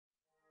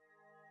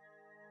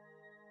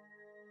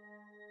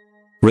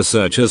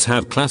Researchers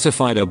have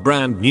classified a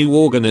brand new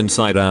organ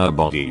inside our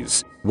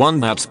bodies,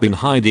 one that's been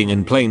hiding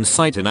in plain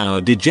sight in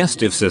our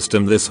digestive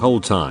system this whole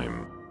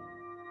time.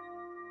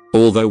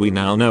 Although we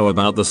now know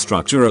about the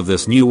structure of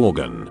this new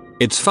organ,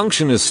 its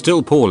function is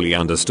still poorly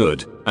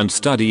understood, and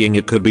studying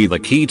it could be the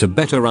key to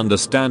better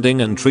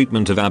understanding and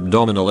treatment of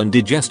abdominal and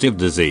digestive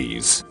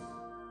disease.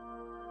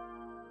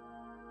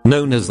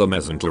 Known as the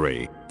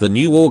mesentery, the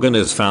new organ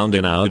is found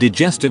in our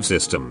digestive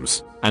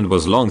systems, and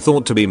was long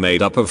thought to be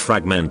made up of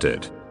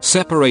fragmented,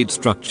 separate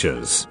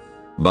structures.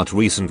 But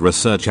recent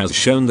research has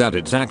shown that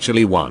it's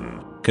actually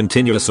one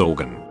continuous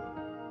organ.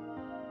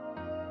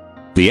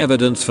 The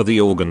evidence for the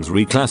organ's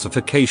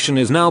reclassification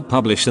is now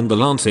published in the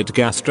Lancet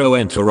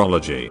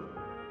Gastroenterology.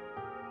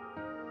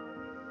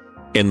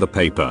 In the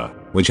paper,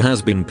 which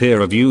has been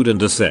peer-reviewed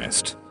and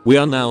assessed, we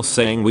are now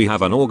saying we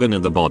have an organ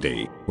in the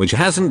body, which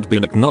hasn't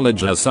been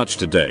acknowledged as such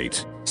to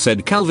date,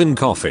 said Calvin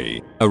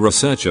Coffey, a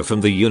researcher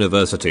from the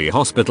University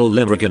Hospital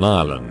Limerick in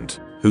Ireland,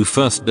 who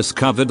first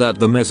discovered that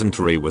the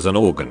mesentery was an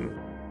organ.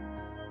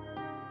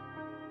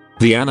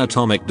 The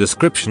anatomic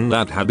description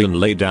that had been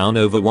laid down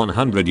over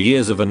 100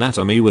 years of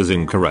anatomy was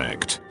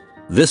incorrect.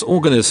 This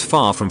organ is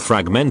far from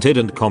fragmented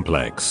and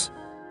complex.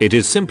 It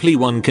is simply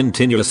one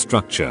continuous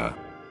structure.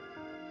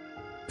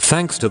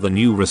 Thanks to the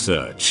new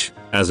research,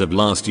 as of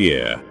last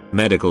year,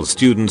 medical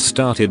students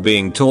started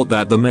being taught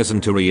that the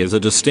mesentery is a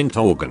distinct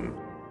organ.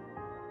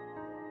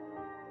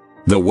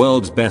 The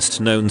world's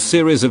best-known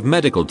series of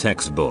medical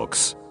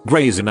textbooks,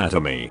 Gray's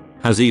Anatomy,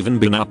 has even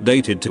been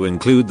updated to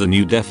include the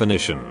new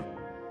definition.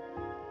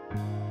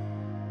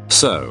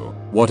 So,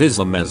 what is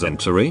the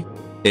mesentery?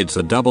 It's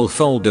a double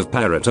fold of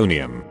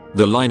peritoneum,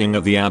 the lining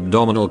of the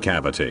abdominal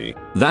cavity,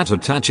 that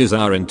attaches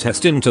our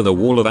intestine to the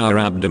wall of our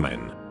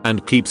abdomen,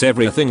 and keeps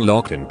everything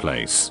locked in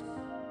place.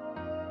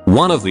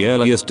 One of the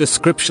earliest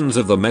descriptions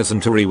of the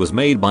mesentery was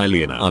made by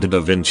Leonardo da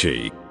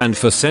Vinci, and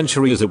for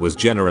centuries it was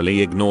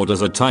generally ignored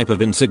as a type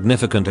of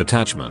insignificant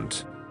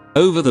attachment.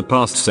 Over the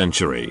past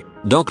century,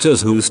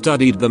 doctors who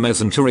studied the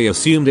mesentery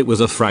assumed it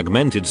was a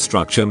fragmented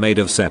structure made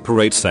of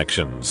separate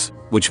sections,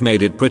 which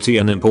made it pretty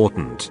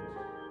unimportant.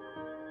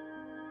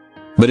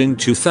 But in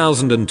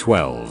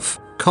 2012,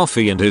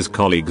 Coffey and his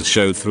colleagues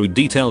showed through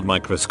detailed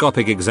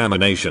microscopic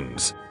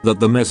examinations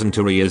that the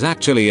mesentery is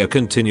actually a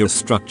continuous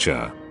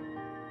structure.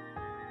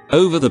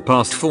 Over the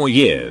past 4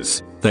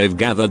 years, they've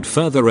gathered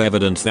further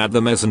evidence that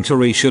the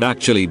mesentery should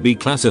actually be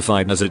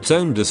classified as its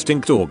own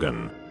distinct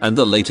organ, and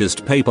the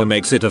latest paper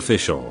makes it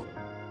official.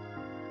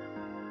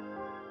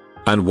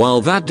 And while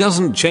that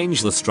doesn't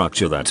change the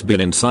structure that's been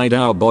inside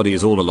our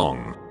bodies all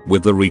along,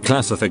 with the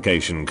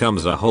reclassification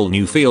comes a whole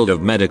new field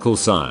of medical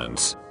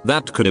science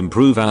that could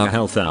improve our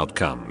health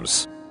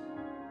outcomes.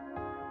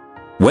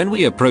 When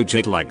we approach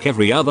it like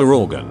every other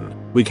organ,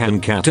 we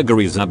can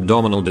categorize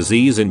abdominal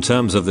disease in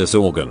terms of this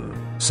organ,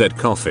 said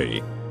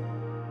Coffey.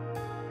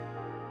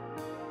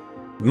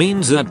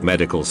 Means that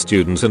medical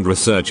students and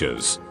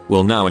researchers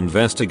will now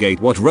investigate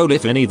what role,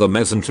 if any, the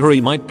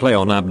mesentery might play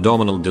on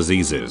abdominal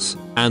diseases,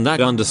 and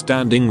that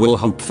understanding will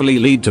hopefully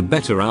lead to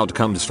better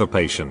outcomes for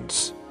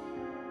patients.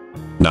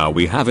 Now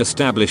we have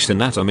established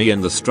anatomy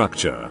and the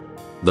structure.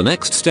 The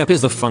next step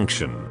is the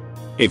function.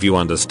 If you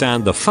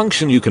understand the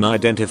function, you can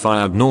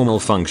identify abnormal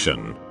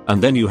function,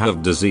 and then you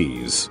have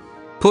disease.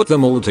 Put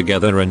them all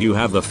together and you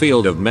have the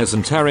field of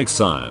mesenteric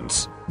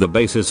science, the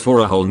basis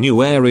for a whole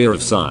new area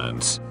of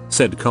science,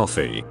 said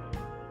Coffey.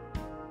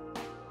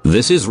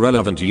 This is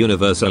relevant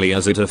universally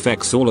as it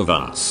affects all of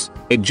us.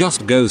 It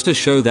just goes to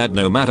show that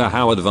no matter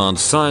how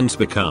advanced science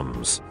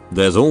becomes,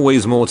 there's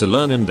always more to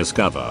learn and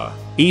discover,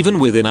 even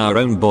within our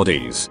own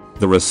bodies.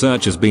 The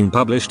research has been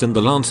published in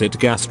the Lancet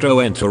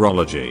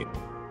Gastroenterology.